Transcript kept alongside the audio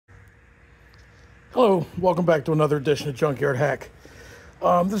Hello, welcome back to another edition of Junkyard Hack.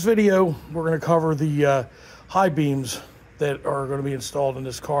 This video, we're going to cover the high beams that are going to be installed in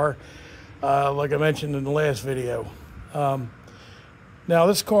this car, like I mentioned in the last video. Now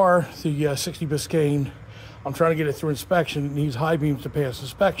this car, the 60 Biscayne, I'm trying to get it through inspection. It needs high beams to pass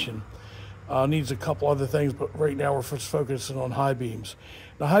inspection. Needs a couple other things, but right now we're just focusing on high beams.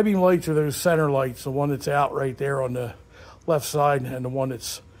 The high beam lights are those center lights, the one that's out right there on the left side and the one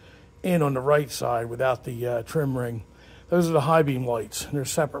that's in on the right side without the trim ring. Those are the high beam lights, and they're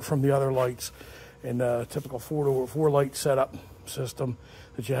separate from the other lights in a typical four light setup system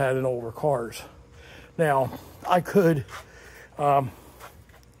that you had in older cars. Now, I could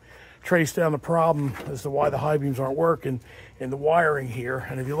trace down the problem as to why the high beams aren't working in the wiring here.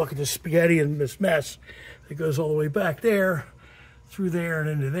 And if you look at this spaghetti and this mess, it goes all the way back there, through there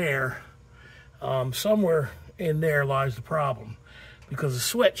and into there. Somewhere in there lies the problem, because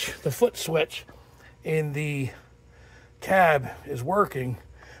the foot switch in the cab is working,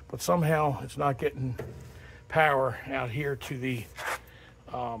 but somehow it's not getting power out here to the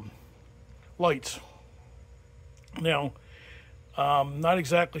lights. Now, not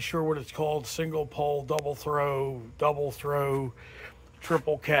exactly sure what it's called: single pole, double throw,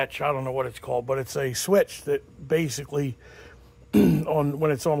 triple catch. I don't know what it's called, but it's a switch that basically,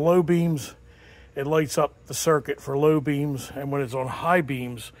 when it's on low beams, it lights up the circuit for low beams, and when it's on high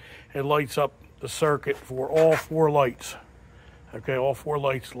beams, it lights up the circuit for all four lights. Okay, all four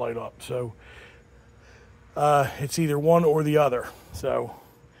lights light up. So it's either one or the other. So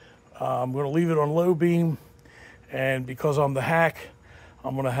I'm going to leave it on low beam, and because I'm the hack,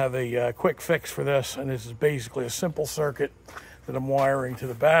 I'm going to have a quick fix for this, and this is basically a simple circuit that I'm wiring to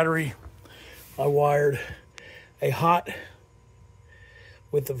the battery. I wired a hot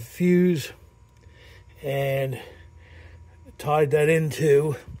with the fuse and tied that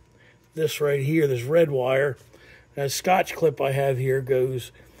into this right here, this red wire. That Scotch clip I have here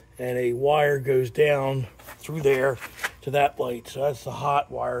goes, and a wire goes down through there to that light. So that's the hot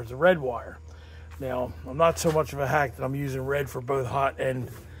wire, the red wire. Now, I'm not so much of a hack that I'm using red for both hot and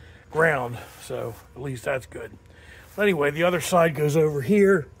ground, so at least that's good. But anyway, the other side goes over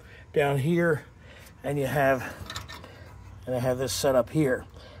here, down here, and I have this set up here.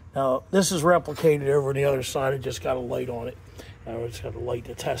 Now, this is replicated over on the other side. It just got a light on it. I just got a light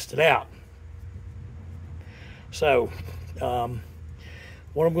to test it out. So,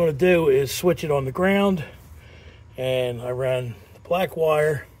 what I'm going to do is switch it on the ground, and I ran the black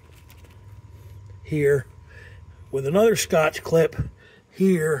wire here with another Scotch clip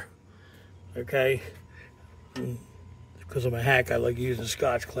here, okay? And because I'm a hack, I like using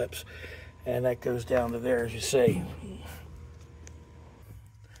Scotch clips, and that goes down to there, as you see.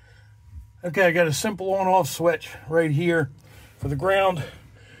 Okay, I got a simple on-off switch right here for the ground,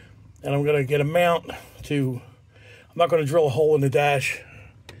 and I'm going to get a mount to, I'm not going to drill a hole in the dash,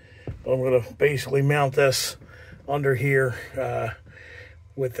 but I'm going to basically mount this under here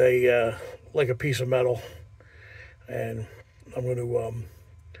with a, like a piece of metal, and I'm going to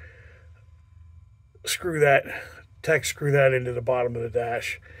screw that into the bottom of the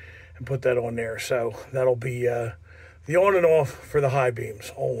dash and put that on there. So that'll be the on and off for the high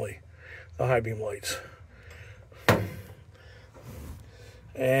beams only. The high beam lights,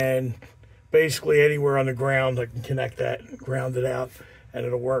 and basically anywhere on the ground I can connect that, ground it out, and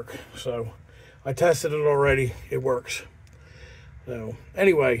it'll work. So I tested it already, it works. So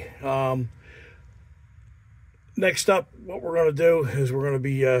anyway, next up, what we're going to do is we're going to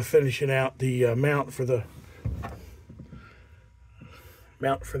be finishing out the mount for the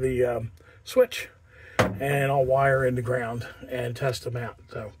switch, and I'll wire in the ground and test them out.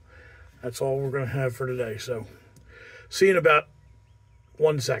 So that's all we're going to have for today. So see you in about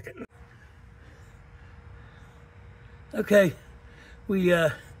 1 second. Okay, we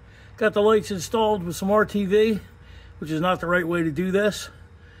got the lights installed with some RTV, which is not the right way to do this.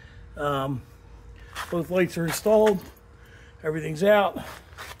 Both lights are installed. Everything's out.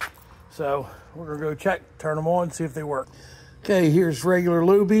 So we're going to go check, turn them on, see if they work. Okay, here's regular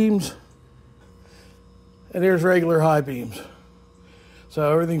low beams, and there's regular high beams. So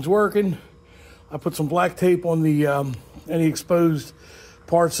everything's working. I put some black tape on the any exposed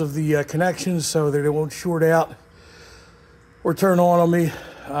parts of the connections so that they won't short out or turn on me.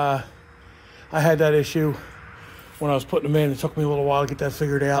 I had that issue when I was putting them in. It took me a little while to get that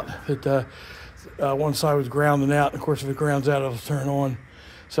figured out. That one side was grounding out. Of course, if it grounds out, it'll turn on.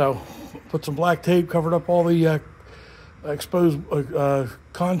 So put some black tape, covered up all the exposed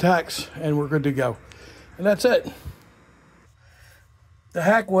contacts, and we're good to go. And that's it. The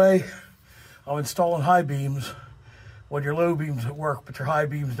hack way of installing high beams when your low beams work but your high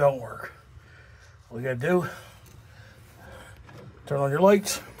beams don't work. All you gotta do, turn on your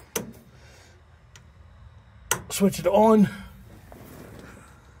lights, switch it on,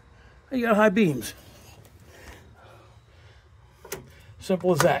 and you got high beams.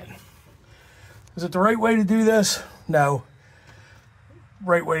 Simple as that. Is it the right way to do this? No.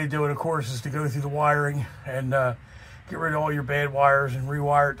 Right way to do it, of course, is to go through the wiring and get rid of all your bad wires and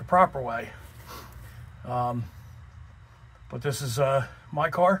rewire it the proper way. But this is my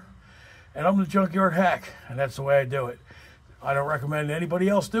car, and I'm the junkyard hack, and that's the way I do it. I don't recommend anybody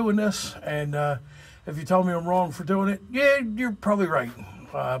else doing this, and if you tell me I'm wrong for doing it, yeah, you're probably right.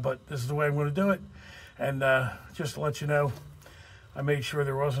 But this is the way I'm going to do it. And just to let you know, I made sure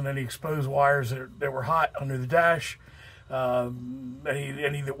there wasn't any exposed wires that were hot under the dash.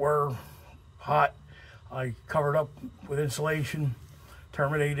 Any that were hot, I covered up with insulation,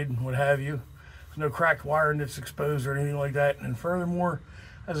 terminated, what have you. There's no cracked wiring that's exposed or anything like that. And furthermore,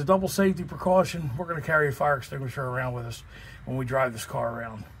 as a double safety precaution, we're going to carry a fire extinguisher around with us when we drive this car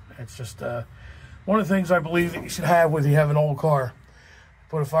around. It's just one of the things I believe that you should have when you have an old car.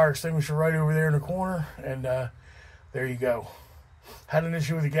 Put a fire extinguisher right over there in the corner, and there you go. Had an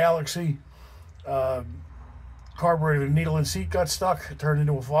issue with the Galaxy. Carburetor needle and seat got stuck. It turned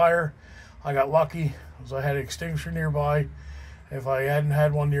into a fire. I got lucky because I had an extinguisher nearby. If I hadn't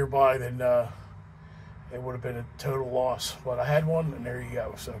had one nearby, then it would have been a total loss. But I had one, and there you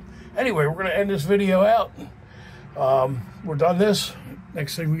go. So anyway, we're going to end this video out. We're done this.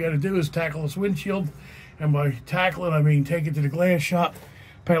 Next thing we got to do is tackle this windshield. And by tackle it, I mean take it to the glass shop,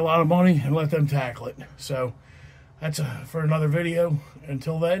 pay a lot of money, and let them tackle it. So that's for another video.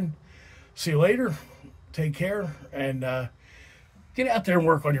 Until then, see you later. Take care, and get out there and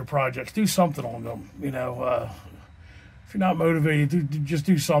work on your projects. Do something on them. You know, if you're not motivated, just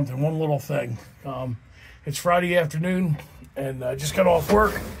do something. One little thing. It's Friday afternoon, and I just got off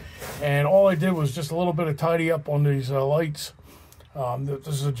work, and all I did was just a little bit of tidy up on these lights. This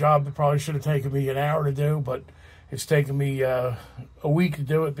is a job that probably should have taken me an hour to do, but it's taken me a week to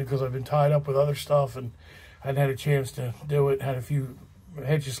do it because I've been tied up with other stuff, and I hadn't had a chance to do it. Had a few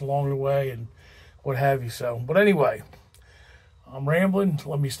hitches along the way, and what have you. So, but anyway, I'm rambling.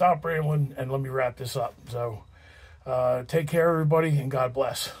 Let me stop rambling and let me wrap this up. So, take care, everybody, and God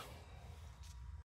bless.